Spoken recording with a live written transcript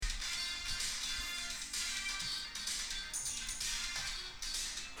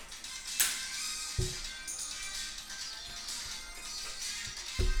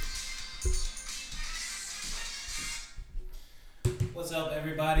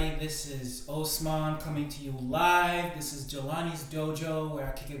everybody. This is Osman coming to you live. This is Jelani's Dojo, where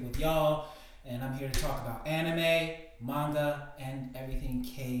I kick it with y'all. And I'm here to talk about anime, manga, and everything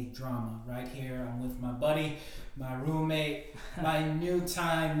K-drama. Right here, I'm with my buddy, my roommate, my new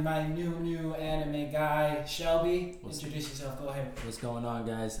anime guy, Shelby. Introduce yourself. Go ahead. What's going on,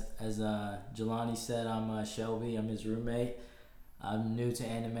 guys? As Jelani said, I'm Shelby. I'm his roommate. I'm new to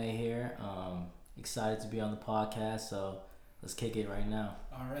anime here. Excited to be on the podcast, so let's kick it right now.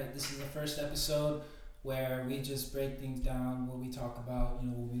 All right, this is the first episode where we just break things down, what we talk about,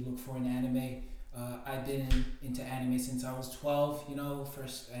 what we look for in anime. I've been into anime since I was 12.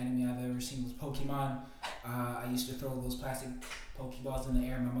 First anime I've ever seen was Pokemon. I used to throw those plastic Pokeballs in the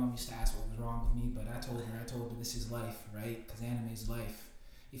air. My mom used to ask what was wrong with me, but I told her this is life, right? Because anime is life.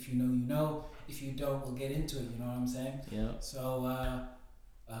 If you know, you know. If you don't, we'll get into it. You know what I'm saying? Yeah. So,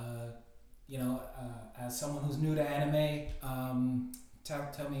 as someone who's new to anime,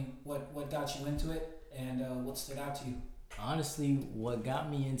 tell me what got you into it and what stood out to you. Honestly, what got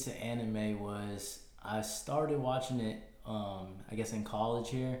me into anime was I started watching it, I guess in college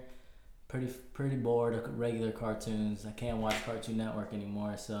here. Pretty bored of regular cartoons. I can't watch Cartoon Network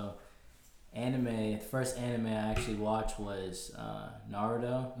anymore, so the first anime I actually watched was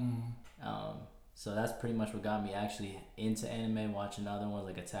Naruto. So that's pretty much what got me actually into anime, watching other ones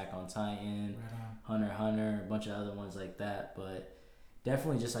like Attack on Titan, Hunter x Hunter, a bunch of other ones like that. But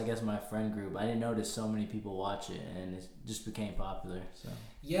definitely just, I guess, my friend group. I didn't notice so many people watch it, and it just became popular. So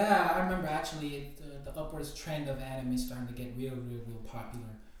yeah, I remember actually the upwards trend of anime starting to get real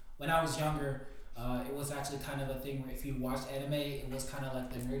popular. When I was younger, it was actually kind of a thing where if you watched anime, it was kind of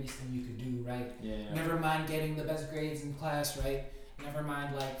like the nerdiest thing you could do, right? Yeah. Never mind getting the best grades in class, right? Never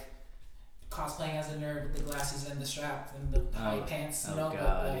mind cosplaying as a nerd with the glasses and the strap and the high pants,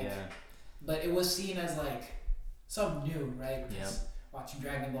 but it was seen as something new, right? Yep. Watching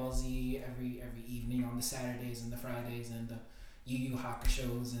Dragon Ball Z every evening on the Saturdays and the Fridays, and the Yu Yu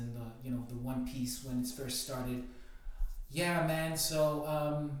Hakusho's and the One Piece when it first started. Yeah, man. So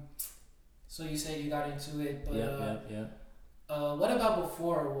you say you got into it, but what about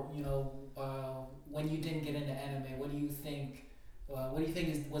before? When you didn't get into anime, what do you think?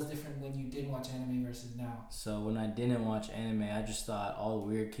 Was different when you did watch anime versus now? So when I didn't watch anime, I just thought all the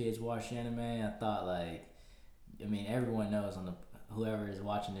weird kids watch anime. I thought everyone knows whoever is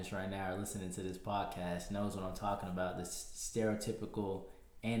watching this right now or listening to this podcast knows what I'm talking about. This stereotypical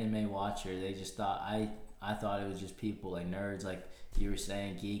anime watcher. They just thought I thought it was just people like nerds, like you were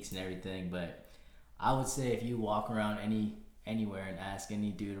saying, geeks and everything. But I would say if you walk around anywhere and ask any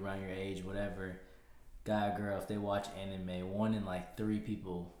dude around your age, whatever, guy or girl, if they watch anime, 1 in 3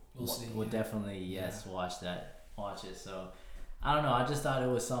 people will definitely watch it. So I don't know, I just thought it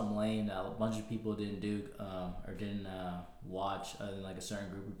was something lame that a bunch of people didn't do or didn't watch, other than a certain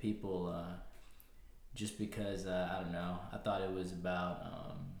group of people, just because I don't know, I thought it was about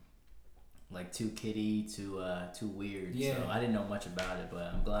too kiddie, too weird. So I didn't know much about it,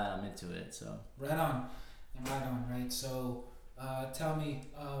 but I'm glad I'm into it. So right on. Right. So tell me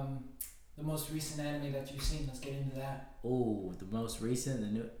the most recent anime that you've seen. Let's get into that. Oh, the most recent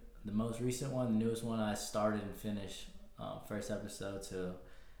one, the newest one I started and finished, first episode to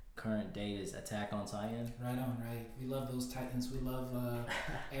current date is Attack on Titan. Right on, right. We love those Titans. We love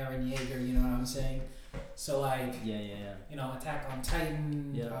Eren Yeager, you know what I'm saying? So Attack on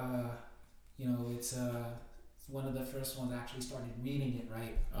Titan, it's one of the first ones I actually started reading it,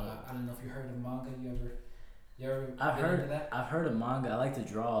 right? I don't know if you heard of manga. You ever into that? I've heard of manga. I like to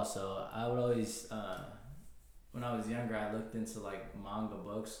draw, so I would always when I was younger, I looked into manga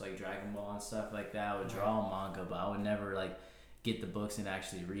books, like Dragon Ball and stuff like that. I would draw manga, but I would never get the books and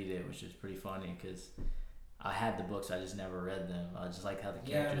actually read it, which is pretty funny because I had the books, I just never read them. I just like how the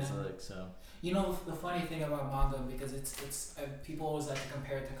characters look. So the funny thing about manga, because it's people always like to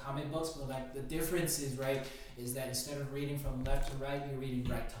compare it to comic books, but the difference is that instead of reading from left to right, you're reading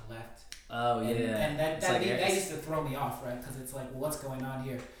right to left. Oh, yeah. And that used to throw me off, right? Because it's what's going on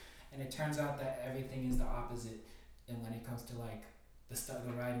here? And it turns out that everything is the opposite. And when it comes to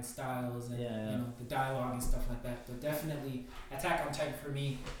the writing styles and the dialogue and stuff like that, but definitely Attack on Titan for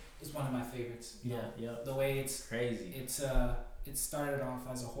me is one of my favorites. The way it's crazy. It started off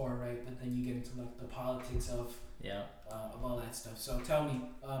as a horror, right? But then you get into the politics of all that stuff. So tell me,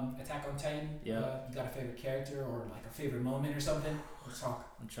 Attack on Titan. You got a favorite character or a favorite moment or something? Let's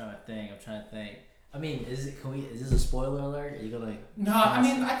talk. I'm trying to think. I mean, is this a spoiler alert? Are you gonna? No, I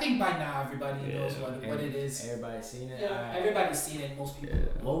mean, I think by now everybody knows what it is. Everybody's seen it. Yeah, everybody's seen it. Most people.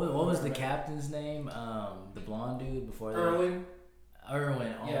 What was the captain's name? The blonde dude before. Erwin.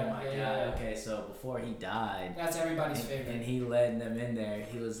 Irwin, oh Yeah, my yeah, god. yeah. Okay, so before he died, That's everybody's favorite. and he led them in there,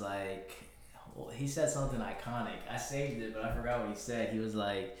 he was like, well, he said something iconic. I saved it, but I forgot what he said. He was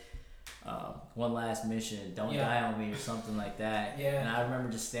like, one last mission, don't Yeah. die on me, or something like that. Yeah. And I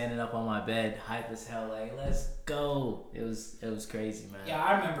remember just standing up on my bed, hype as hell, like, let's go. It was crazy, man. Yeah,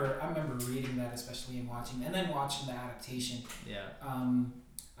 I remember reading that, especially and then watching the adaptation. Yeah.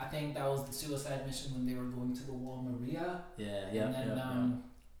 I think that was the suicide mission when they were going to the wall Maria. Yeah. And then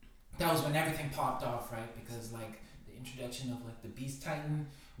that was when everything popped off, right? Because like the introduction of like the Beast Titan,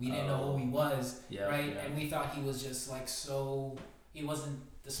 we didn't know who he was, right? Yeah. And we thought he was just like he wasn't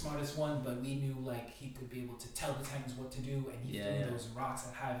the smartest one, but we knew like he could be able to tell the Titans what to do, and he threw those rocks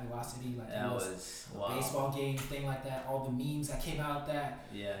at high velocity, like that it was a wow. baseball game thing like that. All the memes that came out that,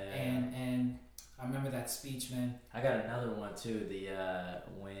 Yeah. and I remember that speech, man. I got another one too. The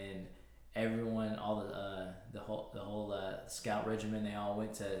when everyone, all the whole scout regiment, they all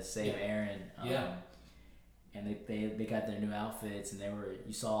went to save Eren. And they got their new outfits, and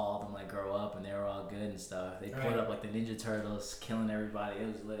you saw all of them like grow up, and they were all good and stuff. They put up like the Ninja Turtles, killing everybody. It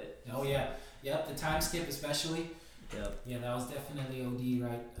was lit. Oh yeah, yep. The time skip especially. Yep. Yeah, that was definitely OD,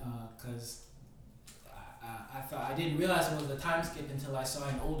 right? Because I thought I didn't realize it was a time skip until I saw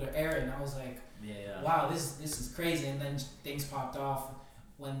an older Eren. I was like, wow, this is crazy. And then things popped off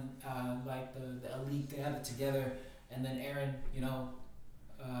when like the elite gathered together, and then Eren,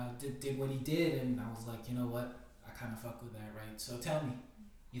 did what he did, and I was like, you know what? I kind of fuck with that, right? So tell me,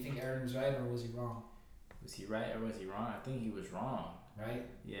 you think Eren was right or was he wrong? Was he right or was he wrong? I think he was wrong. Right?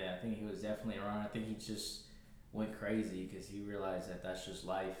 Yeah, I think he was definitely wrong. I think he just went crazy because he realized that that's just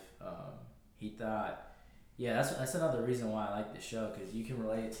life. He thought, that's another reason why I like the show, because you can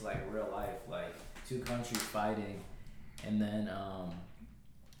relate it to like real life, like two countries fighting, and then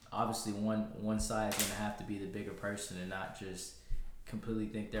obviously one side is gonna have to be the bigger person and not just completely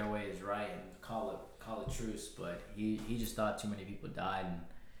think their way is right and call it truce. But he just thought too many people died and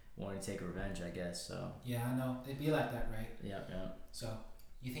wanted to take revenge, I guess. So yeah, I know it'd be like that, right? Yeah. So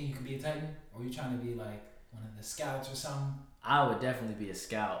you think you could be a Titan, or are you trying to be like one of the scouts or something? I would definitely be a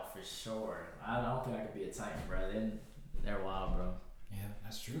scout for sure. I don't think I could be a Titan, bro. They're wild, bro. Yeah,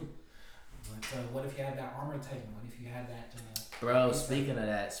 that's true. But what if you had that armored Titan? What if you had that? Bro, speaking of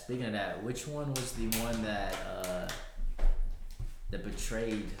that, which one was the one that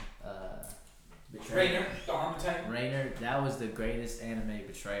betrayed? Rainer, the armored Titan. Rainer, that was the greatest anime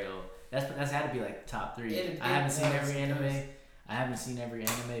betrayal. That's had to be like top 3. I haven't seen every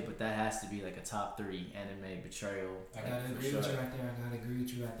anime, but that has to be like a top 3 anime betrayal. I gotta agree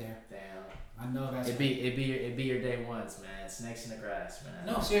with you right there. Damn. I know that's. It'd be your day ones, man. Snakes in the grass,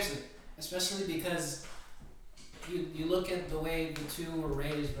 man. No, seriously, especially because you look at the way the two were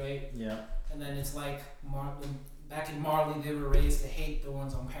raised, right? Yeah. And then it's like back in Marley, they were raised to hate the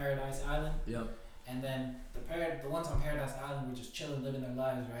ones on Paradise Island. Yep. And then the ones on Paradise Island were just chilling, living their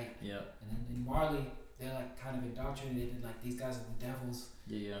lives, right? Yep. And then in Marley, they're like kind of indoctrinated, like these guys are the devils.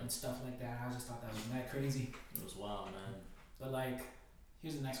 Yeah. And stuff like that. I just thought that was mad crazy. It was wild, man. But like,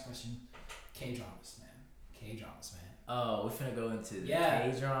 here's the next question: K-dramas, man. K-dramas, man. Oh, we're finna go into the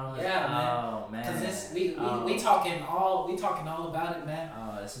K-dramas. Yeah, man. Oh man. Because we talking all about it, man.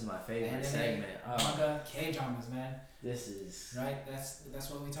 Oh, this is my favorite segment. Manga K-dramas, man. This is right. That's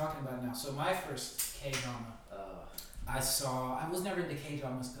what we're talking about now. So my first K-drama, I was never into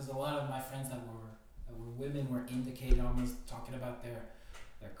K-dramas because a lot of my friends that were women were into K-dramas, talking about their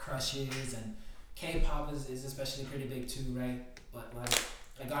crushes, and K-pop is especially pretty big too, right? But like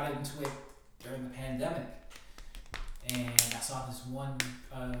I got into it during the pandemic, and I saw this one.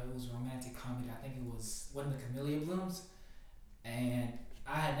 It was a romantic comedy. I think it was When the Camellia Blooms, and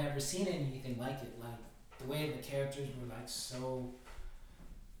I had never seen anything like it. Like the way the characters were like so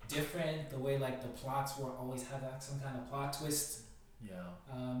different, the way like the plots were always had like some kind of plot twist. Yeah.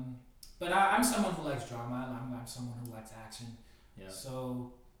 But I'm someone who likes drama. I'm someone who likes action. Yeah.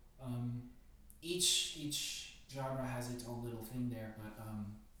 So, each genre has its own little thing there. But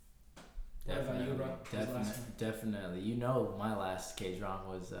what about you, bro? Definitely. You know, my last K-drama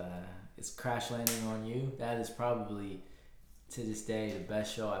was it's Crash Landing on You. That is probably to this day the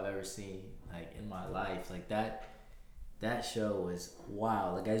best show I've ever seen, like in my life. Like that show was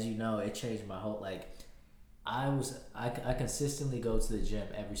wild. Like, as you know, it changed my whole like. I consistently go to the gym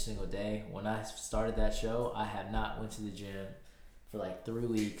every single day. When I started that show, I have not went to the gym for like 3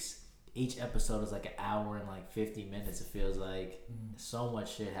 weeks. Each episode is like an hour and like 50 minutes. It feels like so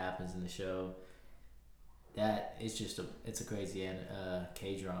much shit happens in the show. That it's a crazy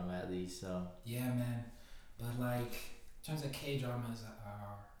K-drama at least. So yeah, man. But like in terms of K-dramas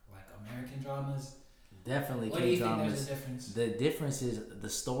are like American dramas. Definitely What do you think K-dramas. there's a difference? The difference is the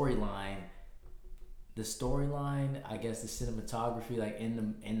storyline. The storyline, I guess, the cinematography, like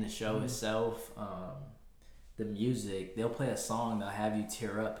in the show itself, the music. They'll play a song that'll have you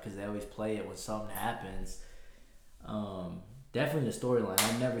tear up because they always play it when something happens. Definitely the storyline.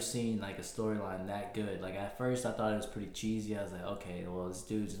 I've never seen like a storyline that good. Like at first, I thought it was pretty cheesy. I was like, okay, well, this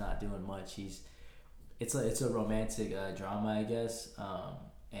dude's not doing much. It's a romantic drama, I guess.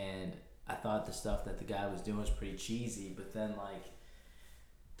 And I thought the stuff that the guy was doing was pretty cheesy. But then like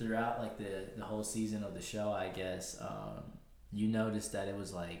throughout like the whole season of the show, I guess, you noticed that it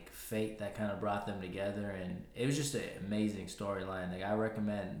was like fate that kind of brought them together, and it was just an amazing storyline. Like I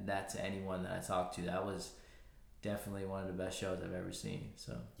recommend that to anyone that I talk to. That was definitely one of the best shows I've ever seen.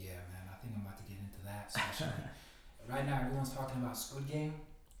 So Yeah, man, I think I'm about to get into that. Especially right now, everyone's talking about Squid Game.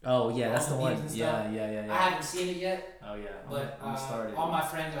 oh yeah, that's the All the one. memes and Yeah, stuff. yeah, yeah, I yeah. haven't seen it yet, Oh yeah, but I'm started. all my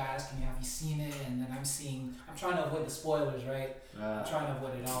friends are asking me, "Have you seen it?" And then I'm trying to avoid the spoilers, right? I'm trying to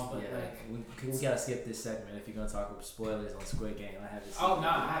avoid it all, but yeah, like, we gotta skip this segment if you're gonna talk about spoilers on Squid Game. I haven't seen oh it. no,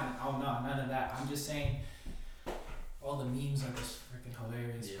 I haven't. Oh no, none of that. I'm just saying, all the memes are just freaking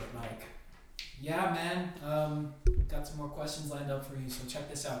hilarious. Yeah. But like, yeah, man. Got some more questions lined up for you. So check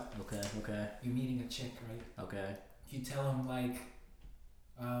this out. Okay, okay, You're meeting a chick, right? okay. You tell him like,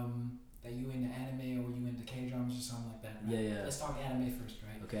 that you into anime or you into K dramas or something like that. Right? Yeah, yeah. Let's talk anime first,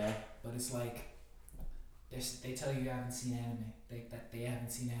 right? Okay. But it's like, they tell you haven't seen anime. That they haven't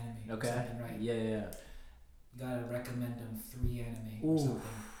seen anime. Okay. Or something, right? Yeah, yeah. You gotta recommend them 3 anime Ooh. or something.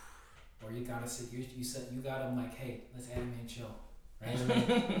 Or you gotta say you said you got them like, hey, let's anime and chill. Right?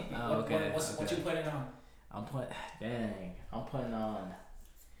 Anime. Oh, okay. What you putting on? I'm putting on.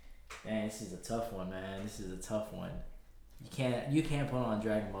 Dang, this is a tough one, man. This is a tough one. You can't put on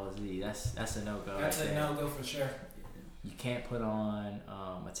Dragon Ball Z. That's a no go. That's a no go for sure. You can't put on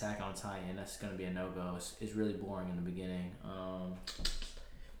Attack on Titan. That's gonna be a no go. It's really boring in the beginning.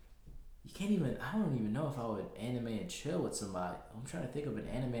 You can't even. I don't even know if I would anime and chill with somebody. I'm trying to think of an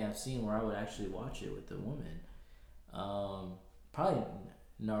anime I've seen where I would actually watch it with a woman. Probably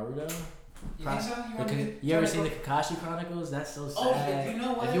Naruto. You think so? You ever seen the Kakashi Chronicles? That's so sad. Oh, yeah, you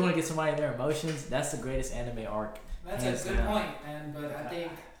know what? If you want to get somebody in their emotions, that's the greatest anime arc. That's hands a good down. point, man. But I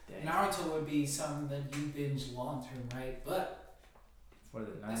think Dang. Naruto would be something that you binge long term, right? But For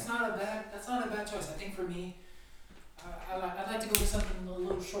the night. that's not a bad choice. I think for me, I'd like to go with something a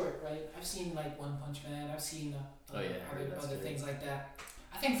little short, right? I've seen like One Punch Man. I've seen other things like that.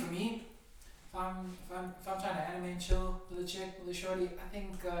 I think for me, if I'm trying to anime and chill with a chick, with a shorty, I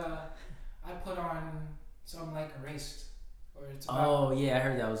think I put on something like Erased, or it's about, Oh yeah, I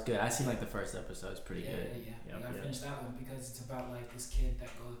heard that was good. I seen like the first episode. It's pretty yeah, good. yeah. Yep, I yep. finished that one because it's about like this kid that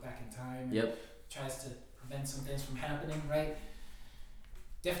goes back in time. And Yep. tries to prevent some things from happening, right?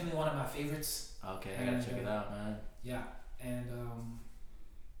 Definitely one of my favorites. Okay, I gotta check it out, man. Yeah, and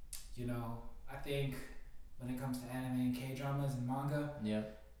I think when it comes to anime and K dramas and manga,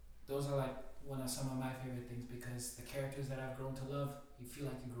 Yep. those are like some of my favorite things because the characters that I've grown to love, you feel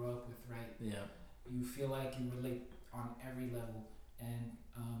like you grew up with, right? Yep. You feel like you relate on every level, and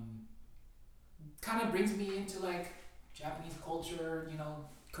kind of brings me into like Japanese culture,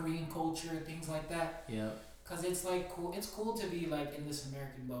 Korean culture, things like that. Yep. Cause it's like cool. It's cool to be like in this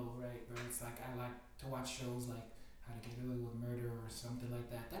American bubble, right? Where it's like I like to watch shows like How to Get Away with Murder or something like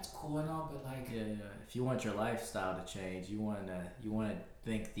that. That's cool and all, but like Yeah, yeah. If you want your lifestyle to change, you wanna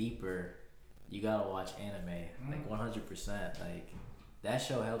think deeper, you gotta watch anime. Like 100%. Like that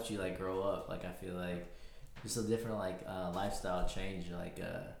show helps you like grow up. Like I feel like it's a different like lifestyle change. Like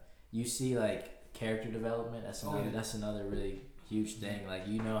you see like character development. That's another really huge thing. Like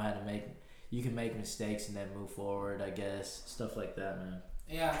you know how to you can make mistakes and then move forward. I guess stuff like that, man.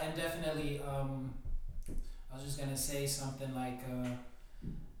 yeah, and definitely. I was just gonna say something like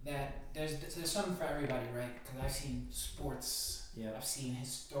that. There's something for everybody, right? Because I've seen sports. Yeah. I've seen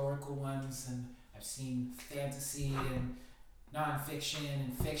historical ones, and I've seen fantasy and nonfiction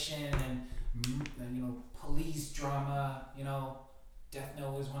and fiction and police drama. Death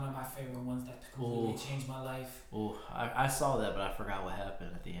Note was one of my favorite ones that completely changed my life. Oh, I saw that, but I forgot what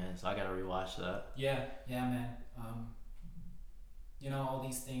happened at the end, so I gotta rewatch that. Yeah, man. All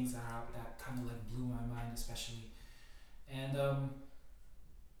these things that kind of like blew my mind, especially, and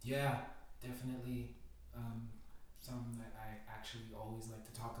definitely something that I actually always like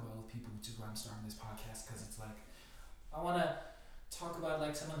to talk about with people, which is why I'm starting this podcast, because it's like I want to talk about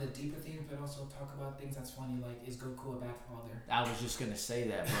like some of the deeper themes, but also talk about things that's funny, like is Goku a bad father? I was just gonna say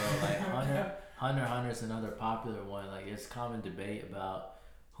that, bro. Like Hunter's another popular one. Like there's common debate about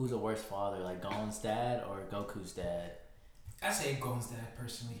who's a worse father, like Gohan's dad or Goku's dad. I say Gon's dad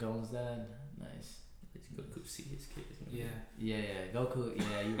personally. Gohan's dad, nice. Goku see his kids. Yeah. Yeah, Goku.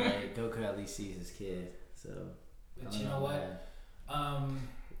 Yeah, you're right. Goku at least sees his kid. So. But you know what? Man.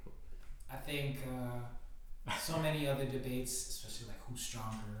 I think so many other debates, especially like who's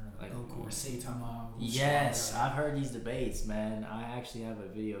stronger, like Goku or Saitama. Yes, stronger. I've heard these debates, man. I actually have a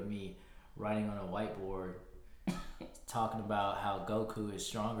video of me writing on a whiteboard talking about how Goku is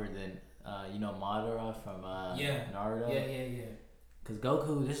stronger than Madara from Naruto. Yeah. Because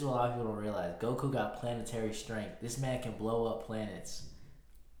Goku, this is what a lot of people don't realize. Goku got planetary strength. This man can blow up planets.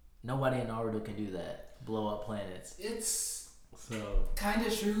 Nobody in Naruto can do that. Blow up planets. It's so kind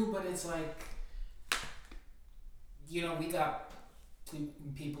of true, but it's like, we got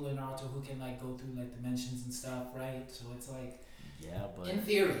people in Naruto who can like go through like dimensions and stuff, right? So it's like, yeah, but in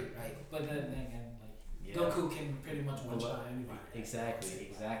theory, right? But then again, like Goku can pretty much one shot anybody. Exactly.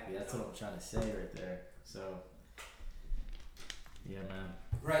 That's what I'm trying to say right there. So, yeah, man.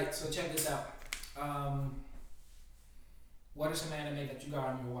 Right. So check this out. What are some anime that you got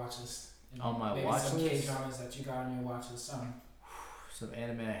on your watch list? On my maybe watch some list? Some K-dramas that you got on your watch list. Some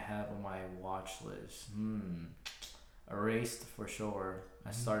anime I have on my watch list. Erased for sure.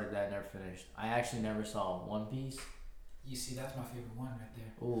 I started that, never finished. I actually never saw One Piece. You see, that's my favorite one right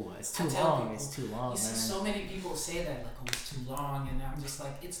there. Oh, it's too long. People, it's too long, man. See, so many people say that, like, oh, it's too long, and I'm just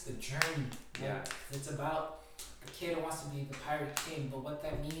like, it's the journey. Yeah. Like, it's about the kid who wants to be the pirate king, but what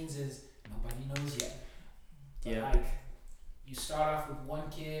that means is nobody knows yet. But yeah. Like, you start off with one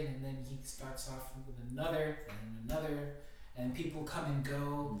kid, and then he starts off with another, and another, and people come and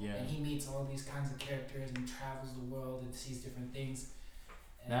go, and he meets all these kinds of characters and travels the world and sees different things.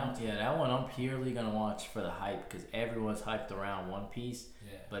 That one I'm purely gonna watch for the hype because everyone's hyped around One Piece.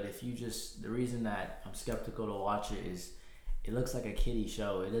 Yeah. But if you the reason that I'm skeptical to watch it is, it looks like a kiddie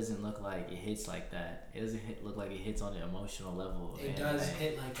show. It doesn't look like it hits like that. It doesn't look like it hits on the emotional level. It does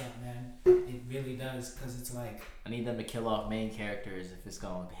hit like that, man. It really does, because it's like, I need them to kill off main characters if it's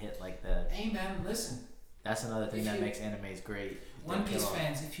gonna hit like that. Hey, man, listen. That's another thing that makes animes great. One Piece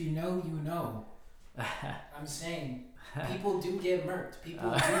fans, if you know, you know. I'm saying, people do get murked.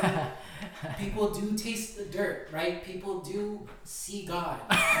 People do taste the dirt, right? People do see God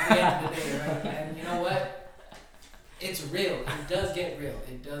at the end of the day, right? And you know what? It's real. It does get real.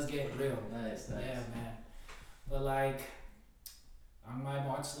 Nice. Yeah, man. But like, on my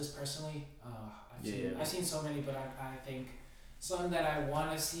watch list personally, I've seen so many, but I think some that I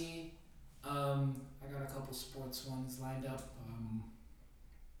want to see. I got a couple sports ones lined up.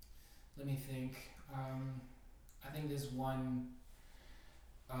 Let me think. I think there's one.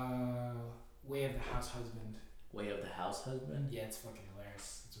 Way of the House Husband. Way of the House Husband? Yeah, it's fucking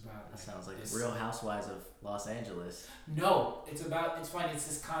hilarious. It's about. That sounds like Real Housewives of Los Angeles. No, it's funny. It's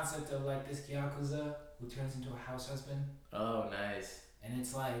this concept of like this yakuza who turns into a house husband. Oh, nice. And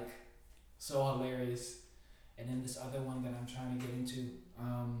it's like so hilarious. And then this other one that I'm trying to get into.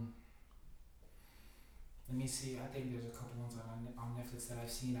 Let me see. I think there's a couple ones on Netflix that I've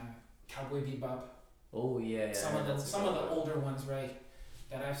seen. Cowboy Bebop. Oh yeah. Some of the older ones, right?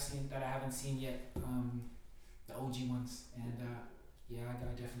 That I've seen that I haven't seen yet. The OG ones, and I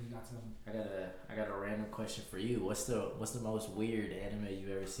definitely got some. I got a random question for you. What's the most weird anime you've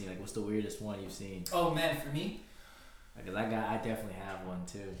ever seen? Like, what's the weirdest one you've seen? Oh man, for me. Because I definitely have one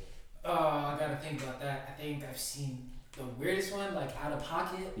too. Oh, I gotta think about that. I think I've seen the weirdest one, like Out of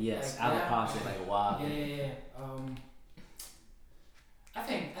Pocket. Yes, like Out of Pocket, like wow. Yeah. I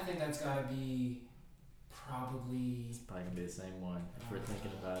think that's gotta be probably. It's probably gonna be the same one if we're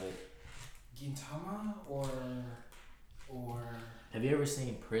thinking about it. Gintama or. Have you ever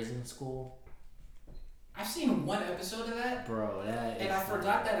seen Prison School? I've seen one episode of that. Bro, that is. And I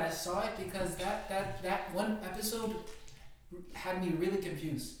forgot that I saw it because that one episode had me really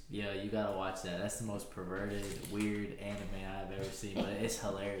confused. Yeah, you gotta watch that. That's the most perverted, weird anime I've ever seen, but it's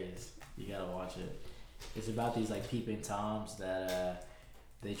hilarious. You gotta watch it. It's about these like peeping toms that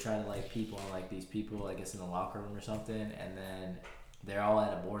they try to like peep on like these people, I guess in the locker room or something, and then they're all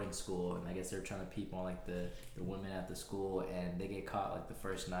at a boarding school, and I guess they're trying to peep on like the women at the school, and they get caught like the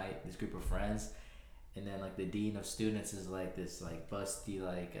first night, this group of friends, and then like the dean of students is like this like busty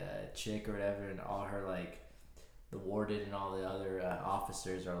like chick or whatever, and all her like the warden and all the other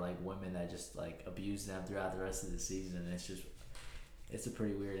officers are like women that just like abuse them throughout the rest of the season, and it's a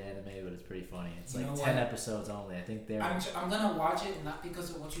pretty weird anime, but it's pretty funny. It's like 10 episodes only. I think they're. I'm gonna watch it not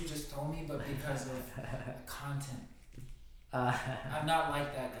because of what you just told me, but because of the content. I'm not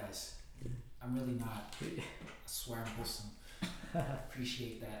like that, guys. I'm really not. I swear I'm wholesome.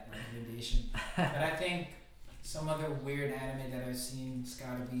 Appreciate that recommendation. But I think some other weird anime that I've seen has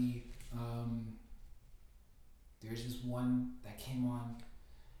gotta be. There's just one that came on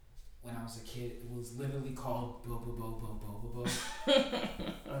when I was a kid. It was literally called Bobo Bobo Bobo Bobo.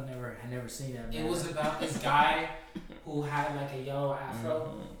 I never seen that. Man. It was about this guy who had like a yellow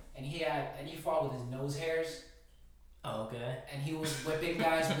afro, and he fought with his nose hairs. Oh, okay. And he was whipping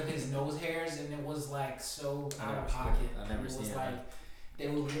guys with his nose hairs, and it was like so out of pocket. I never seen it. Like he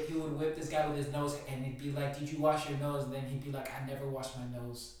would whip this guy with his nose, and he'd be like, "Did you wash your nose?" And then he'd be like, "I never washed my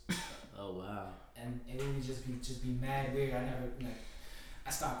nose." Oh wow. And it would just be mad weird. I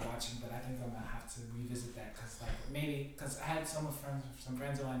stopped watching, but I think I'm gonna have to revisit that because I had some friends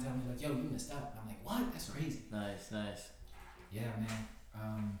of mine tell me like, "Yo, you missed out." And I'm like, "What? That's crazy." Nice. Yeah, man.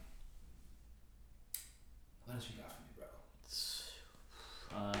 What else you got for me, bro?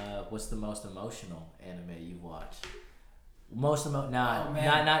 What's the most emotional anime you've watched? Not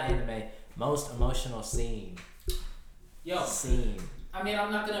anime. Most emotional scene. Scene. I mean,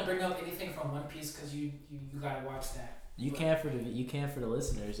 I'm not gonna bring up anything from One Piece because you gotta watch that. You can for the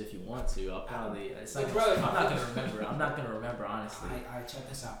listeners if you want to. I'll probably. I'm not gonna remember. I'm not gonna remember honestly. Alright, check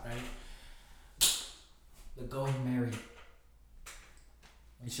this out, right? The Going Merry.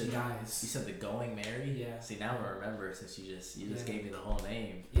 When she dies. You said the Going Merry? Yeah. See, now I remember since you just gave me the whole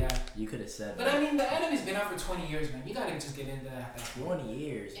name. Yeah. You could have said. But I mean, the anime's been out for 20 years, man. You gotta just get into that. 20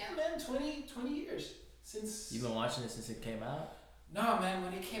 years. Yeah, man. 20 years since. You've been watching it since it came out? No, man.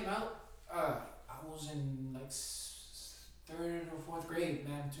 When it came out, I was in like 3rd or 4th grade,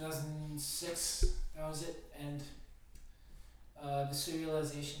 man. 2006. That was it, and. The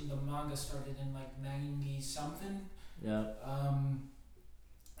serialization, the manga started in like 90 something. Yeah.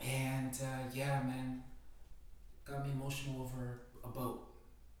 And yeah, man, got me emotional over a boat.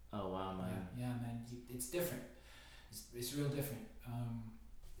 Oh wow, man. Yeah, man, it's different. It's real different.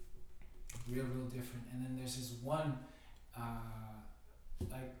 Real different. And then there's this one,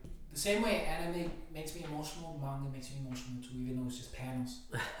 like the same way anime makes me emotional, manga makes me emotional too, even though it's just panels,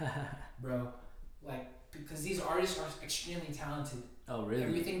 bro. Like because these artists are extremely talented. Oh really?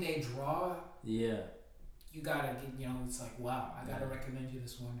 Everything they draw. Yeah. You gotta get, it's like, wow, I gotta recommend you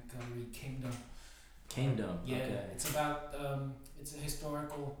this one. You gotta read Kingdom. Kingdom, yeah, okay. It's about, it's a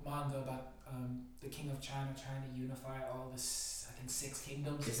historical manga about the king of China trying to unify all this, I think 6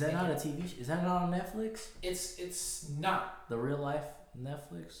 kingdoms. Is that not a TV show? Is that not on Netflix? It's not. The real life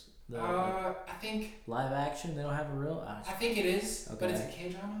Netflix? I think. Live action? They don't have a real? I think it is, okay. but it's a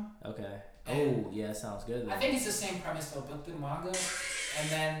K-drama. Okay. Oh, yeah, sounds good then. I think it's the same premise though, but the manga and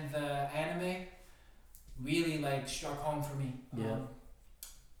then the anime really like struck home for me. Yeah.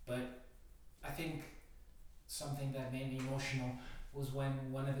 But I think something that made me emotional was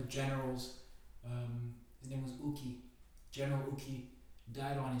when one of the generals, his name was Uki, General Uki,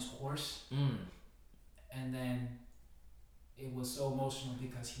 died on his horse. And then it was so emotional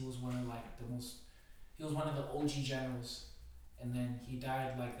because he was one of the OG generals, and then he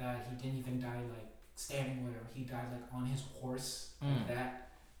died like that. He didn't even die like standing with her. He died like on his horse like that.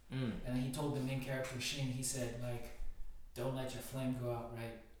 And then he told the main character Shin, he said like, "Don't let your flame go out,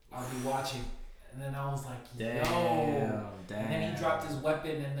 right? I'll be watching." And then I was like, damn. And then he dropped his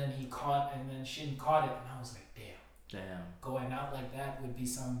weapon, and then Shin caught it, and I was like, damn. Going out like that would be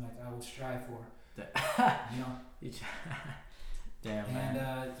something like I would strive for. Damn, man.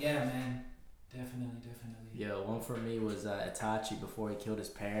 And yeah, man, definitely. Yo, one for me was Itachi before he killed his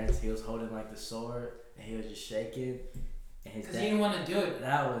parents. He was holding like the sword, and he was just shaking. Because he didn't want to do it.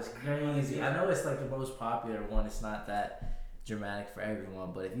 That was crazy. I know it's like the most popular one. It's not that dramatic for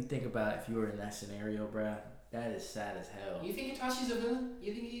everyone, but if you think about if you were in that scenario, bruh, that is sad as hell. You think Itachi's a villain?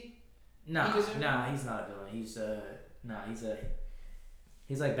 You think he? Nah, he's not a villain.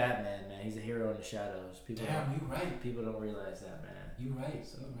 He's like Batman, man. He's a hero in the shadows. Damn, you right. People don't realize that, man. You right.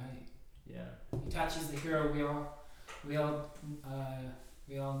 So, you right. Yeah. Itachi's the hero we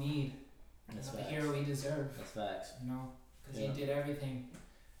all need. That's the facts. hero we deserve. That's facts. Because he did everything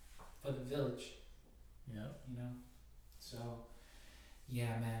for the village. Yeah. So,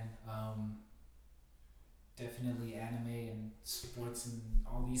 yeah, man. Definitely anime and sports and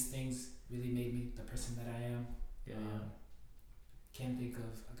all these things really made me the person that I am. Yeah. I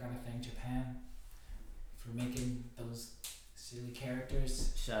gotta thank Japan for making those silly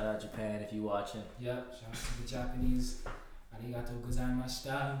characters. Shout out Japan if you watching. Yep, shout out to the Japanese. Arigato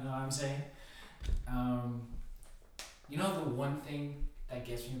gozaimashita, you know what I'm saying? The one thing that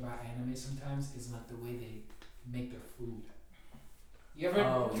gets me about anime sometimes is like the way they make their food. You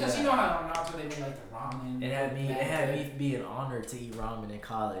ever? Because you know how on Naruto they make like the ramen. It had me be an honor to eat ramen in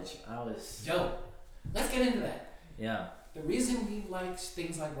college. Yo, let's get into that. Yeah. The reason we like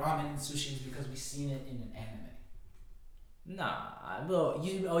things like ramen and sushi is because we've seen it in an anime. Well,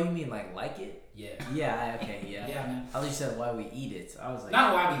 you mean like it? Yeah. Yeah, okay, yeah. Yeah, man. I thought you said why we eat it. So I was like,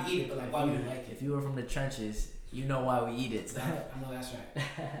 not why we eat it, but like why we like it. If you were from the trenches, you know why we eat it. I know that's right.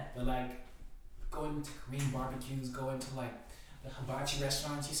 But like going to Korean barbecues, going to like the hibachi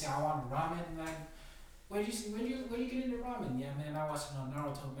restaurants, you say I want ramen, like where you get into ramen? Yeah, man, I watched it on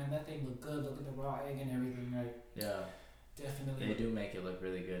Naruto, man. That thing looked good. Look at the raw egg and everything, right? Yeah. Definitely. They do make it look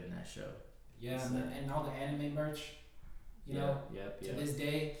really good in that show. Yeah, man, and all the anime merch. You know, to this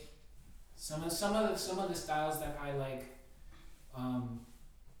day, some of the styles that I like,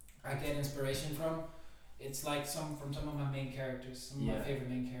 I get inspiration from. It's like from some of my main characters, some of my favorite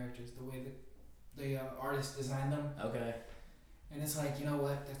main characters. The way that the artist designed them. Okay. And it's like, you know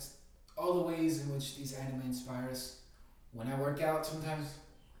what? That's all the ways in which these anime inspire us. When I work out, sometimes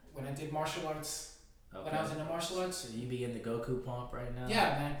when I did martial arts. Okay. When I was in the martial arts. So you be in the Goku pump right now?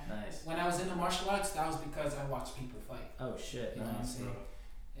 Yeah, man. Nice. When I was in the martial arts, that was because I watched people fight. Oh, shit. You know what I'm saying?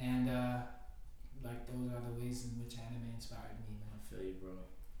 And, like, those are the ways in which anime inspired me, man. I feel you, bro.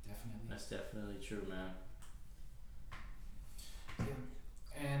 Definitely. That's definitely true, man. Yeah.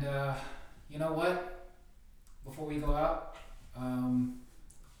 And, you know what? Before we go out,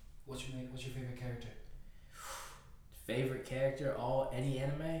 what's your favorite character? Favorite character? Any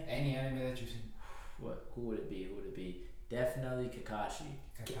anime? Any anime that you've seen. Who would it be? Definitely Kakashi.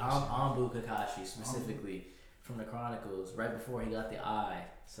 Anbu Kakashi specifically from the Chronicles. Right before he got the eye.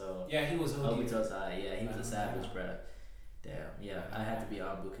 So yeah, he was Obito's eye. Yeah, he was a savage, bro. Damn. Yeah, I had to be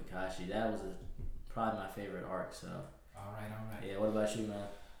Anbu Kakashi. That was probably my favorite arc. So. All right. Yeah. What about you, man?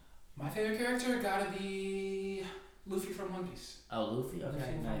 My favorite character gotta be Luffy from One Piece. Oh, Luffy. Okay,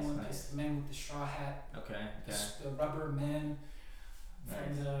 Luffy nice. From One Piece, the man with the straw hat. Okay. The rubber man. Nice.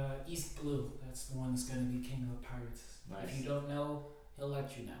 From the East Blue. That's the one that's going to be king of the pirates. Nice. If you don't know, he'll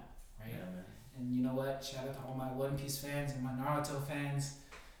let you know, right? Yeah, man. And you know what? Shout out to all my One Piece fans and my Naruto fans.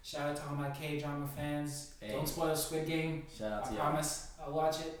 Shout out to all my K-drama fans. Hey. Don't spoil Squid Game. Shout out to you. I promise I'll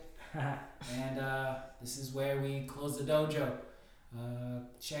watch it. And this is where we close the dojo.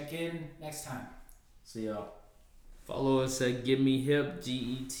 Check in next time. See y'all. Follow us at Give Me Hip,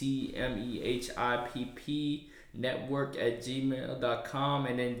 GETMEHIPP network at gmail.com,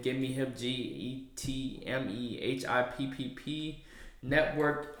 and then Give Me Hip, GETMEHIPPP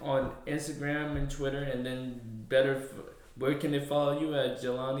network on Instagram and Twitter. And then where can they follow you at,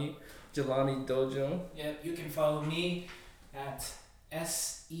 Jelani Dojo? Yep, you can follow me at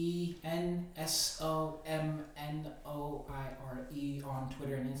SENSOMNOIRE on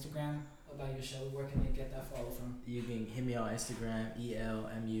Twitter and Instagram. About your show, where can they get that follow from? You can hit me on Instagram,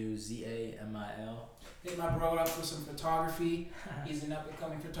 ELMUZAMIL. Hit my bro up for some photography. He's an up and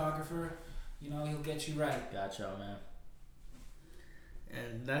coming photographer. You know, he'll get you right. Got y'all, man.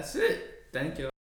 And that's it. Thank you.